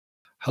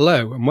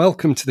Hello and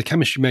welcome to the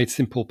Chemistry Made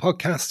Simple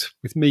podcast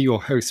with me,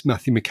 your host,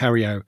 Matthew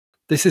Macario.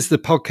 This is the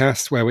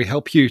podcast where we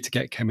help you to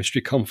get chemistry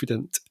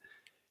confident.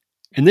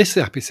 In this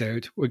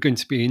episode, we're going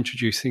to be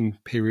introducing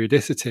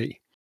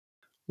periodicity.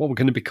 What we're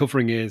going to be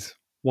covering is,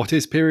 what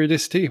is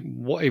periodicity?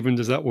 What even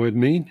does that word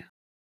mean?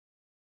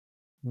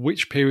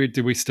 Which period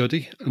do we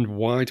study and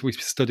why do we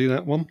study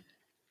that one?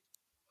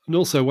 And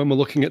also, when we're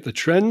looking at the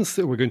trends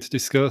that we're going to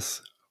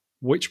discuss,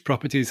 which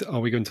properties are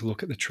we going to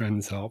look at the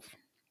trends of?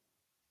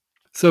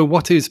 So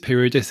what is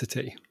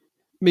periodicity?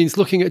 It means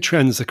looking at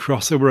trends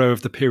across a row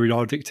of the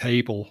periodic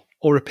table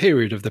or a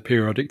period of the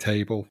periodic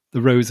table.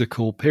 The rows are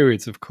called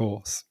periods, of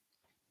course.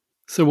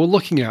 So we're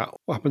looking at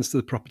what happens to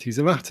the properties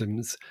of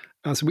atoms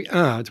as we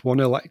add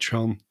one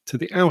electron to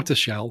the outer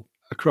shell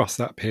across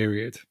that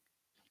period.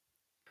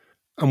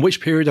 And which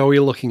period are we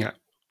looking at?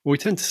 Well, we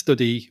tend to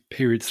study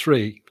period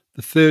 3,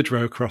 the third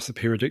row across the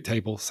periodic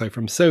table, so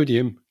from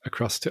sodium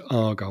across to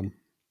argon.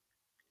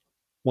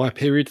 Why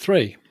period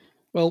 3?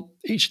 Well,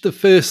 each of the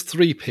first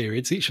three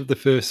periods, each of the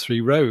first three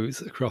rows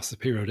across the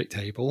periodic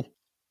table,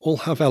 all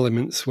have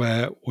elements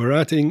where we're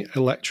adding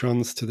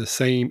electrons to the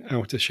same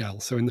outer shell.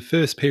 So in the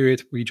first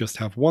period, we just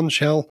have one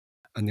shell,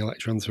 and the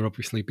electrons are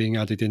obviously being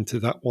added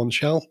into that one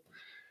shell.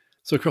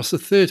 So across the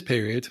third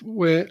period,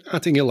 we're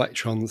adding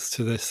electrons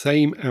to the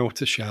same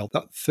outer shell,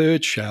 that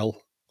third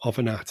shell of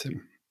an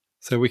atom.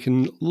 So we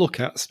can look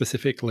at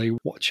specifically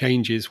what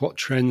changes, what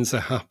trends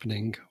are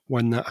happening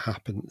when that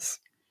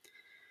happens.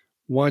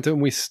 Why don't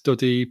we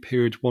study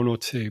period 1 or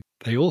 2?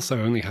 They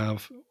also only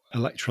have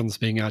electrons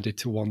being added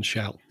to one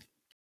shell.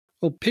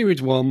 Well, period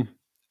 1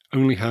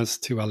 only has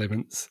two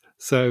elements,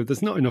 so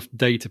there's not enough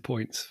data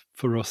points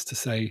for us to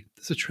say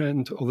there's a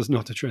trend or there's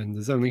not a trend.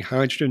 There's only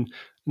hydrogen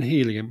and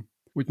helium.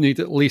 We'd need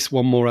at least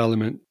one more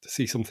element to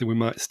see something we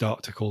might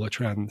start to call a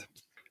trend.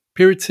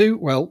 Period 2,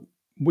 well,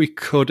 we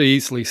could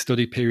easily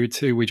study period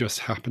 2. We just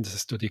happen to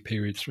study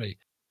period 3.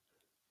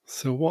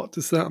 So what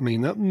does that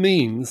mean? That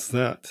means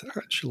that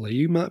actually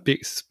you might be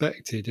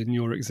expected in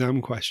your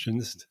exam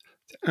questions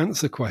to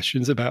answer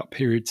questions about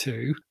period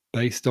 2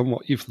 based on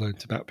what you've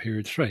learned about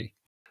period 3.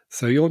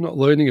 So you're not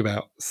learning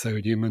about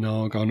sodium and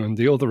argon and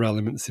the other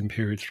elements in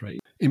period 3.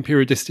 In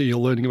periodicity, you're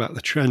learning about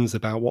the trends,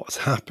 about what's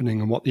happening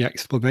and what the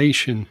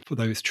explanation for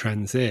those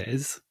trends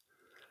is.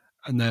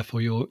 And therefore,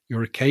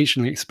 you're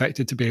occasionally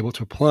expected to be able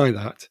to apply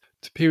that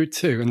to period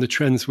 2 and the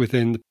trends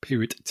within the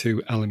period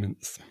 2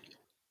 elements.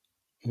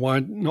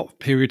 Why not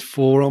period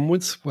 4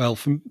 onwards? Well,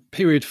 from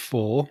period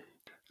 4,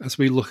 as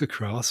we look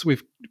across, we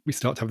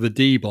start to have the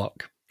D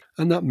block.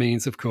 And that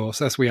means, of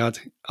course, as we add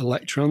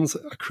electrons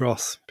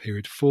across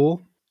period 4,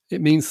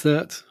 it means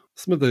that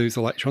some of those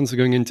electrons are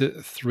going into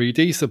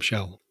 3D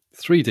subshell.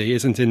 3D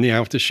isn't in the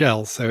outer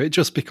shell, so it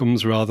just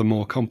becomes rather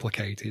more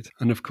complicated.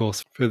 And of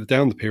course, further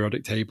down the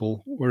periodic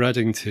table, we're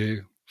adding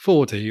to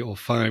 4D or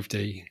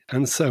 5D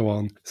and so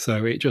on.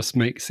 So it just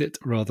makes it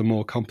rather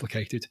more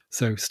complicated.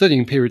 So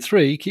studying period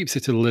 3 keeps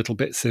it a little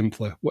bit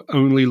simpler. We're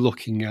only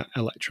looking at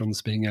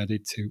electrons being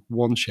added to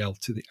one shell,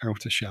 to the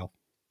outer shell.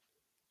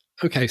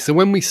 Okay, so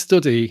when we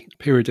study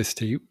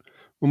periodicity,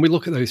 when we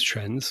look at those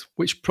trends,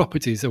 which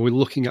properties are we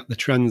looking at the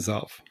trends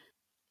of?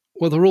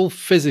 Well, they're all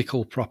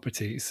physical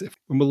properties.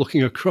 When we're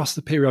looking across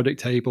the periodic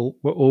table,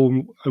 we're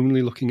all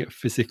only looking at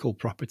physical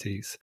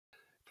properties.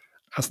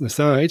 As an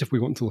aside, if we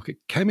want to look at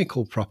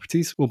chemical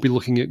properties, we'll be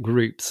looking at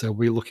groups. So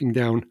we're looking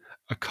down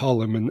a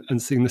column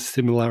and seeing the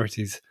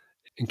similarities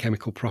in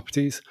chemical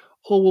properties,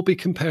 or we'll be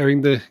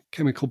comparing the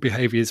chemical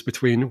behaviors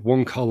between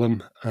one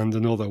column and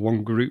another,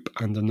 one group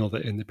and another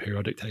in the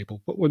periodic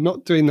table. But we're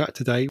not doing that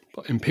today.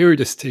 But in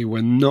periodicity,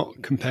 we're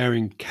not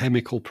comparing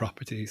chemical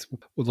properties.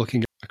 We're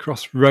looking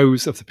across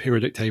rows of the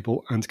periodic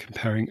table and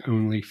comparing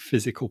only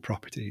physical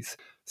properties.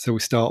 So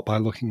we start by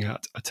looking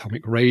at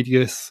atomic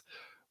radius.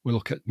 We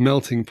look at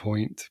melting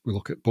point, we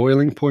look at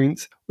boiling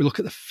point, we look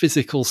at the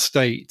physical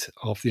state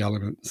of the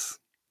elements,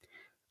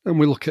 and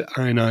we look at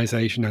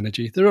ionization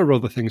energy. There are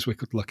other things we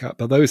could look at,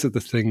 but those are the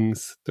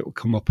things that will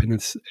come up in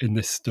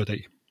this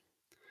study.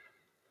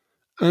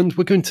 And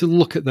we're going to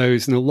look at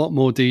those in a lot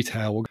more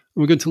detail.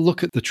 We're going to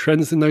look at the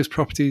trends in those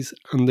properties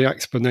and the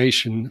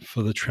explanation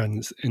for the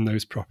trends in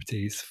those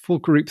properties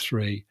for Group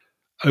 3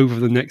 over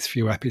the next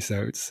few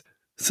episodes.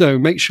 So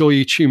make sure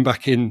you tune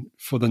back in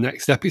for the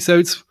next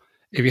episodes.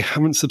 If you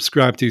haven't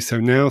subscribed, do so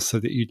now so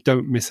that you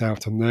don't miss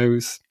out on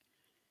those.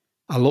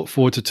 I look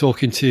forward to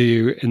talking to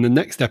you in the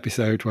next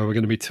episode where we're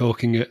going to be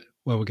talking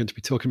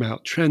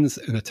about trends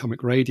in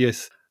atomic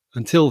radius.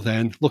 Until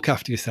then, look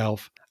after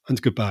yourself and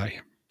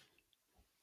goodbye.